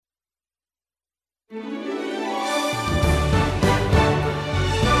Thanks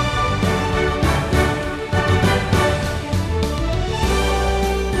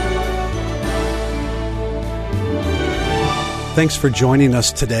for joining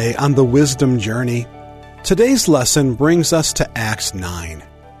us today on the Wisdom Journey. Today's lesson brings us to Acts 9.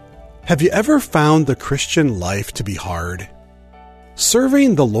 Have you ever found the Christian life to be hard?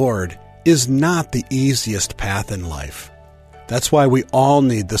 Serving the Lord is not the easiest path in life. That's why we all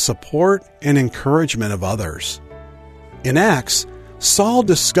need the support and encouragement of others. In Acts, Saul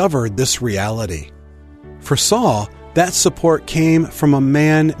discovered this reality. For Saul, that support came from a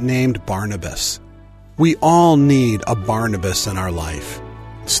man named Barnabas. We all need a Barnabas in our life.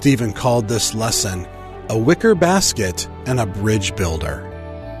 Stephen called this lesson a wicker basket and a bridge builder.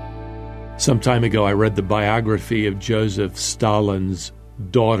 Some time ago, I read the biography of Joseph Stalin's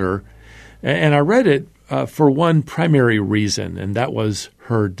daughter, and I read it for one primary reason, and that was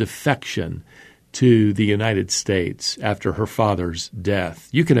her defection to the United States after her father's death.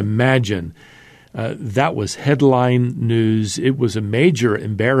 You can imagine that was headline news. It was a major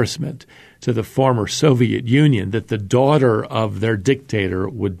embarrassment to the former Soviet Union that the daughter of their dictator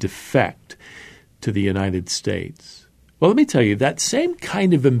would defect to the United States. Well, let me tell you, that same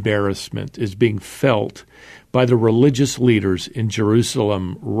kind of embarrassment is being felt by the religious leaders in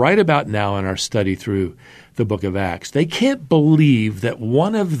Jerusalem right about now in our study through the book of Acts. They can't believe that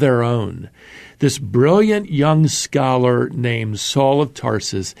one of their own, this brilliant young scholar named Saul of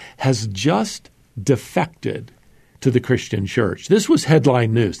Tarsus, has just defected to the Christian church. This was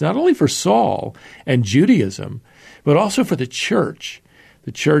headline news, not only for Saul and Judaism, but also for the church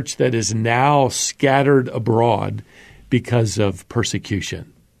that is now scattered abroad because of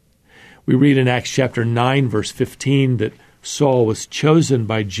persecution. We read in Acts chapter 9, verse 15, that Saul was chosen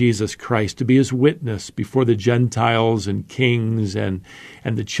by Jesus Christ to be his witness before the Gentiles and kings and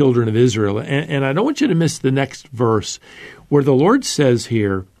the children of Israel. And I don't want you to miss the next verse where the Lord says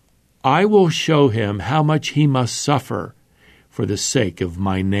here, I will show him how much he must suffer for the sake of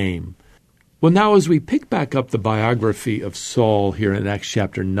my name. Well, now as we pick back up the biography of Saul here in Acts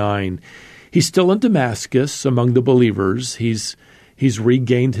chapter 9, he's still in Damascus among the believers. He's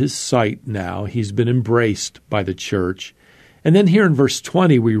regained his sight now. He's been embraced by the church. And then here in verse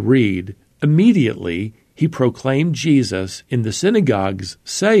 20 we read, immediately he proclaimed Jesus in the synagogues,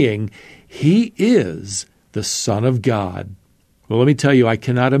 saying, He is the Son of God. Well, let me tell you, I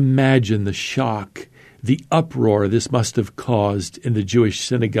cannot imagine the shock, the uproar this must have caused in the Jewish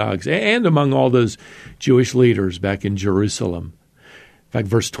synagogues and among all those Jewish leaders back in Jerusalem. In fact,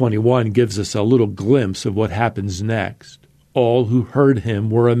 verse 21 gives us a little glimpse of what happens next. All who heard him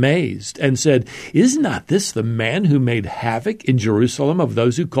were amazed and said, Is not this the man who made havoc in Jerusalem of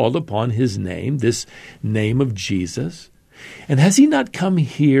those who called upon his name, this name of Jesus? And has he not come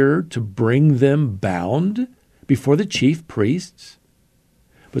here to bring them bound before the chief priests?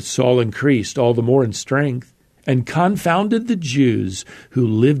 But Saul increased all the more in strength and confounded the Jews who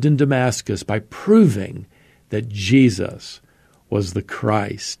lived in Damascus by proving that Jesus was the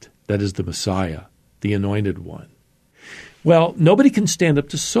Christ, that is the Messiah, the Anointed One. Well, nobody can stand up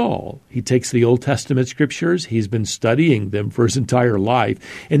to Saul. He takes the Old Testament scriptures, he's been studying them for his entire life,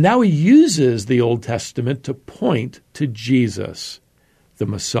 and now he uses the Old Testament to point to Jesus, the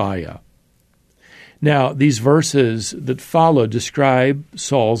Messiah. Now, these verses that follow describe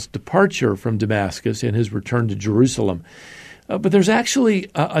Saul's departure from Damascus and his return to Jerusalem. But there's actually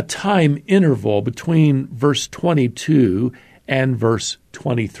a time interval between verse 22 and verse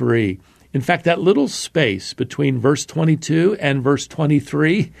 23. In fact, that little space between verse 22 and verse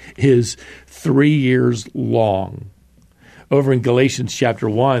 23 is 3 years long. Over in Galatians chapter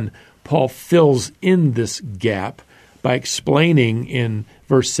 1, Paul fills in this gap by explaining in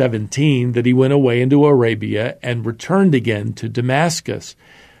verse 17 that he went away into Arabia and returned again to Damascus.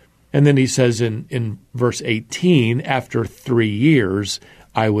 And then he says in verse 18, after 3 years,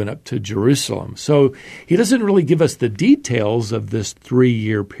 I went up to Jerusalem. So he doesn't really give us the details of this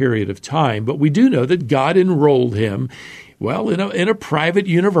 3-year period of time, but we do know that God enrolled him, well, in a private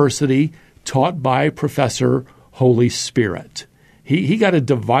university taught by Professor Holy Spirit. He got a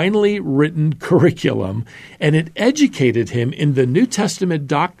divinely written curriculum, and it educated him in the New Testament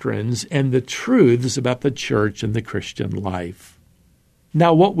doctrines and the truths about the church and the Christian life.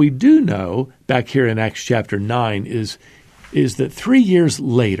 Now, what we do know back here in Acts chapter 9 is that 3 years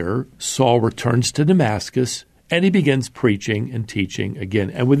later, Saul returns to Damascus, and he begins preaching and teaching again.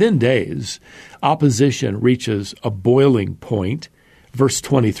 And within days, opposition reaches a boiling point. Verse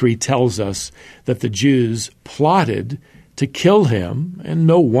 23 tells us that the Jews plotted to kill him, and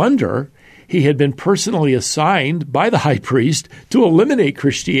no wonder. He had been personally assigned by the high priest to eliminate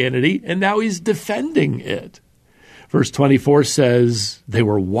Christianity, and now he's defending it. Verse 24 says, they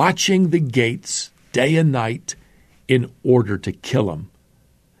were watching the gates day and night in order to kill him.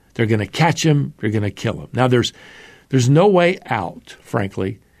 They're going to catch him. They're going to kill him. Now, there's no way out,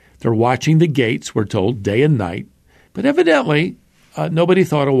 frankly. They're watching the gates, we're told, day and night. But evidently, nobody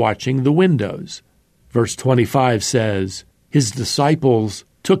thought of watching the windows. Verse 25 says, his disciples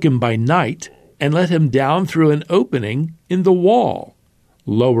took him by night and let him down through an opening in the wall,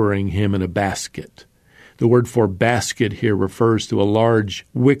 lowering him in a basket. The word for basket here refers to a large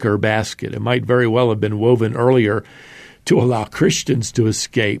wicker basket. It might very well have been woven earlier to allow Christians to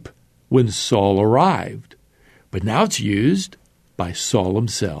escape when Saul arrived. But now it's used by Saul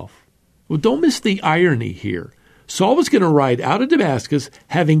himself. Well, don't miss the irony here. Saul was going to ride out of Damascus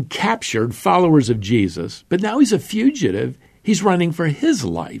having captured followers of Jesus, but now he's a fugitive. He's running for his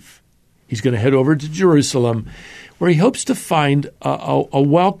life. He's going to head over to Jerusalem, where he hopes to find a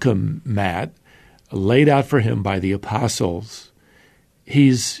welcome mat laid out for him by the apostles.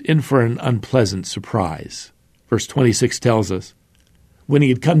 He's in for an unpleasant surprise. Verse 26 tells us, when he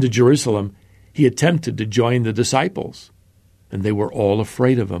had come to Jerusalem, he attempted to join the disciples, and they were all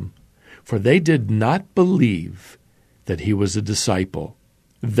afraid of him, for they did not believe that he was a disciple.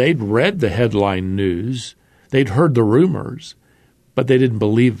 They'd read the headline news, they'd heard the rumors, but they didn't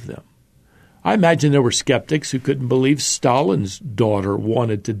believe them. I imagine there were skeptics who couldn't believe Stalin's daughter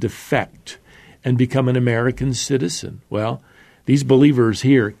wanted to defect and become an American citizen. Well, these believers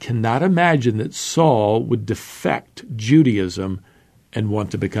here cannot imagine that Saul would defect Judaism and want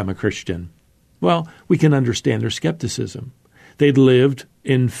to become a Christian. Well, we can understand their skepticism. They'd lived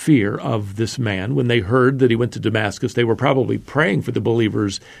in fear of this man. When they heard that he went to Damascus, they were probably praying for the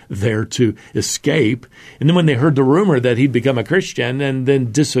believers there to escape. And then when they heard the rumor that he'd become a Christian and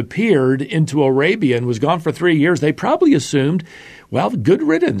then disappeared into Arabia and was gone for 3 years, they probably assumed, well, good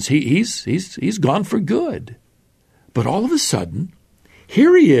riddance. He's gone for good. But all of a sudden,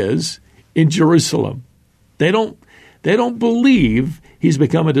 here he is in Jerusalem. They don't believe he's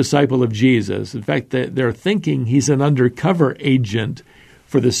become a disciple of Jesus. In fact, they're thinking he's an undercover agent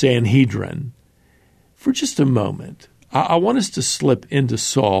for the Sanhedrin. For just a moment, I want us to slip into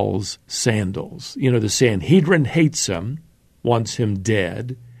Saul's sandals. You know, the Sanhedrin hates him, wants him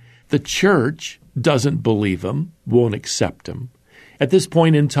dead. The church doesn't believe him, won't accept him. At this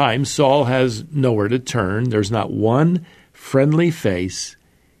point in time, Saul has nowhere to turn. There's not one friendly face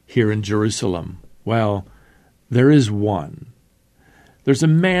here in Jerusalem. Well, there is one. There's a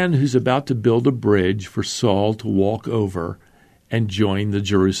man who's about to build a bridge for Saul to walk over and join the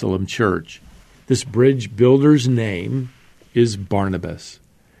Jerusalem church. This bridge builder's name is Barnabas.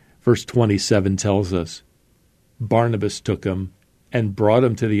 Verse 27 tells us, Barnabas took him and brought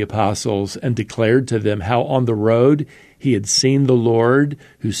him to the apostles and declared to them how on the road he had seen the Lord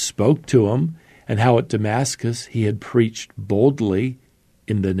who spoke to him, and how at Damascus he had preached boldly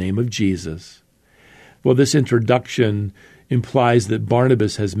in the name of Jesus. Well, this introduction implies that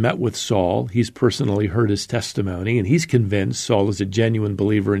Barnabas has met with Saul. He's personally heard his testimony, and he's convinced Saul is a genuine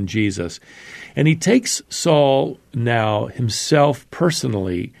believer in Jesus. And he takes Saul now himself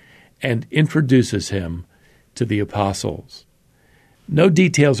personally and introduces him to the apostles. No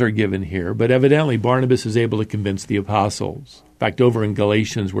details are given here, but evidently Barnabas is able to convince the apostles. In fact, over in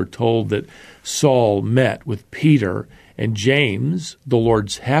Galatians, we're told that Saul met with Peter and James, the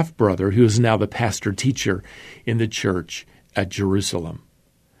Lord's half-brother, who is now the pastor-teacher in the church at Jerusalem.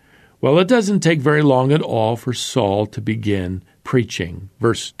 Well, it doesn't take very long at all for Saul to begin preaching.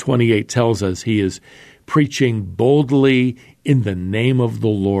 Verse 28 tells us he is preaching boldly in the name of the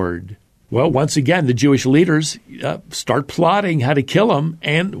Lord. Well, once again, the Jewish leaders start plotting how to kill him.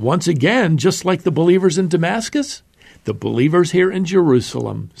 And once again, just like the believers in Damascus, the believers here in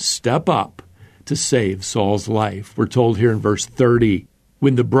Jerusalem step up to save Saul's life. We're told here in verse 30,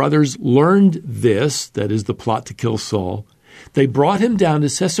 when the brothers learned this, that is the plot to kill Saul, they brought him down to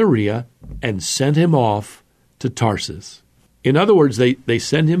Caesarea and sent him off to Tarsus. In other words, they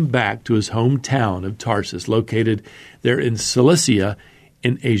send him back to his hometown of Tarsus, located there in Cilicia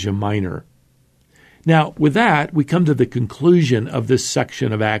in Asia Minor. Now, with that, we come to the conclusion of this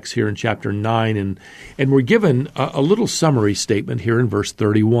section of Acts here in chapter 9, and we're given a little summary statement here in verse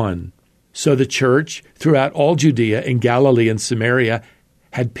 31. So the church throughout all Judea and Galilee and Samaria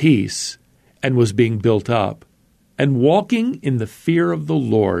had peace and was being built up, and walking in the fear of the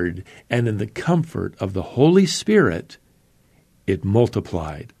Lord and in the comfort of the Holy Spirit, it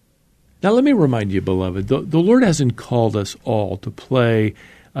multiplied. Now, let me remind you, beloved, the Lord hasn't called us all to play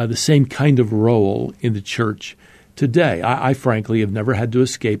the same kind of role in the church today. I frankly have never had to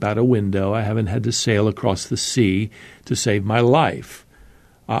escape out a window. I haven't had to sail across the sea to save my life.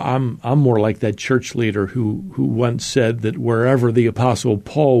 I'm more like that church leader who once said that wherever the Apostle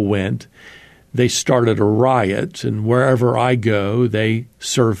Paul went, they started a riot, and wherever I go, they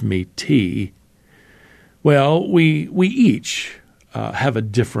serve me tea. Well, we each have a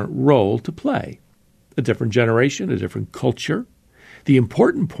different role to play, a different generation, a different culture. The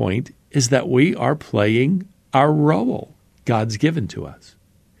important point is that we are playing our role God's given to us.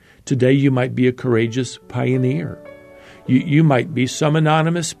 Today you might be a courageous pioneer. You might be some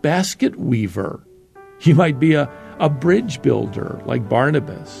anonymous basket weaver. You might be a bridge builder like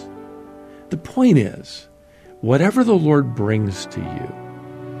Barnabas. The point is, whatever the Lord brings to you,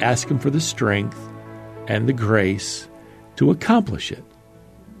 ask Him for the strength and the grace to accomplish it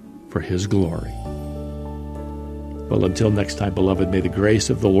for His glory. Well, until next time, beloved, may the grace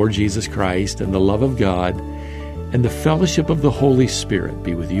of the Lord Jesus Christ and the love of God and the fellowship of the Holy Spirit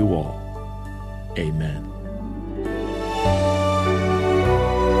be with you all. Amen.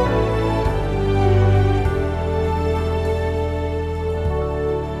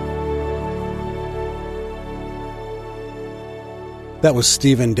 That was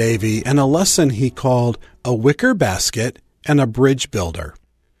Stephen Davey and a lesson he called A Wicker Basket and a Bridge Builder.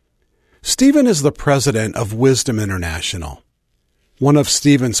 Stephen is the president of Wisdom International. One of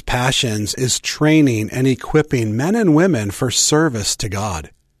Stephen's passions is training and equipping men and women for service to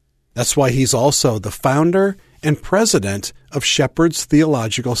God. That's why he's also the founder and president of Shepherd's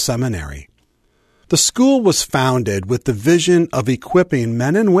Theological Seminary. The school was founded with the vision of equipping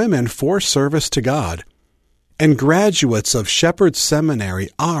men and women for service to God. And graduates of Shepherd's Seminary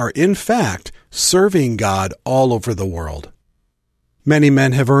are, in fact, serving God all over the world. Many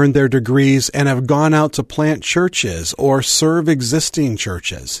men have earned their degrees and have gone out to plant churches or serve existing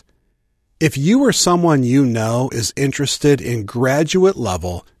churches. If you or someone you know is interested in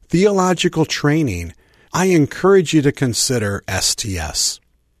graduate-level theological training, I encourage you to consider STS.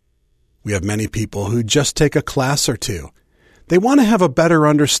 We have many people who just take a class or two. They want to have a better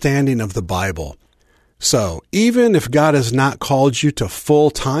understanding of the Bible. So, even if God has not called you to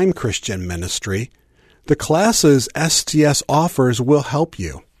full-time Christian ministry, the classes STS offers will help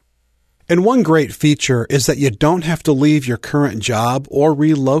you. And one great feature is that you don't have to leave your current job or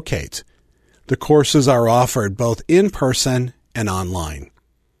relocate. The courses are offered both in person and online.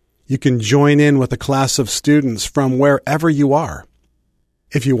 You can join in with a class of students from wherever you are.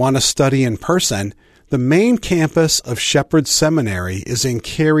 If you want to study in person, the main campus of Shepherd Seminary is in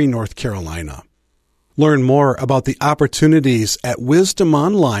Cary, North Carolina. Learn more about the opportunities at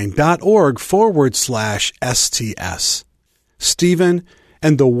wisdomonline.org/STS. Stephen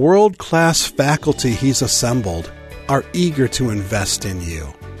and the world-class faculty he's assembled are eager to invest in you.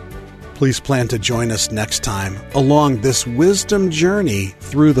 Please plan to join us next time along this wisdom journey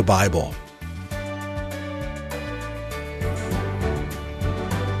through the Bible.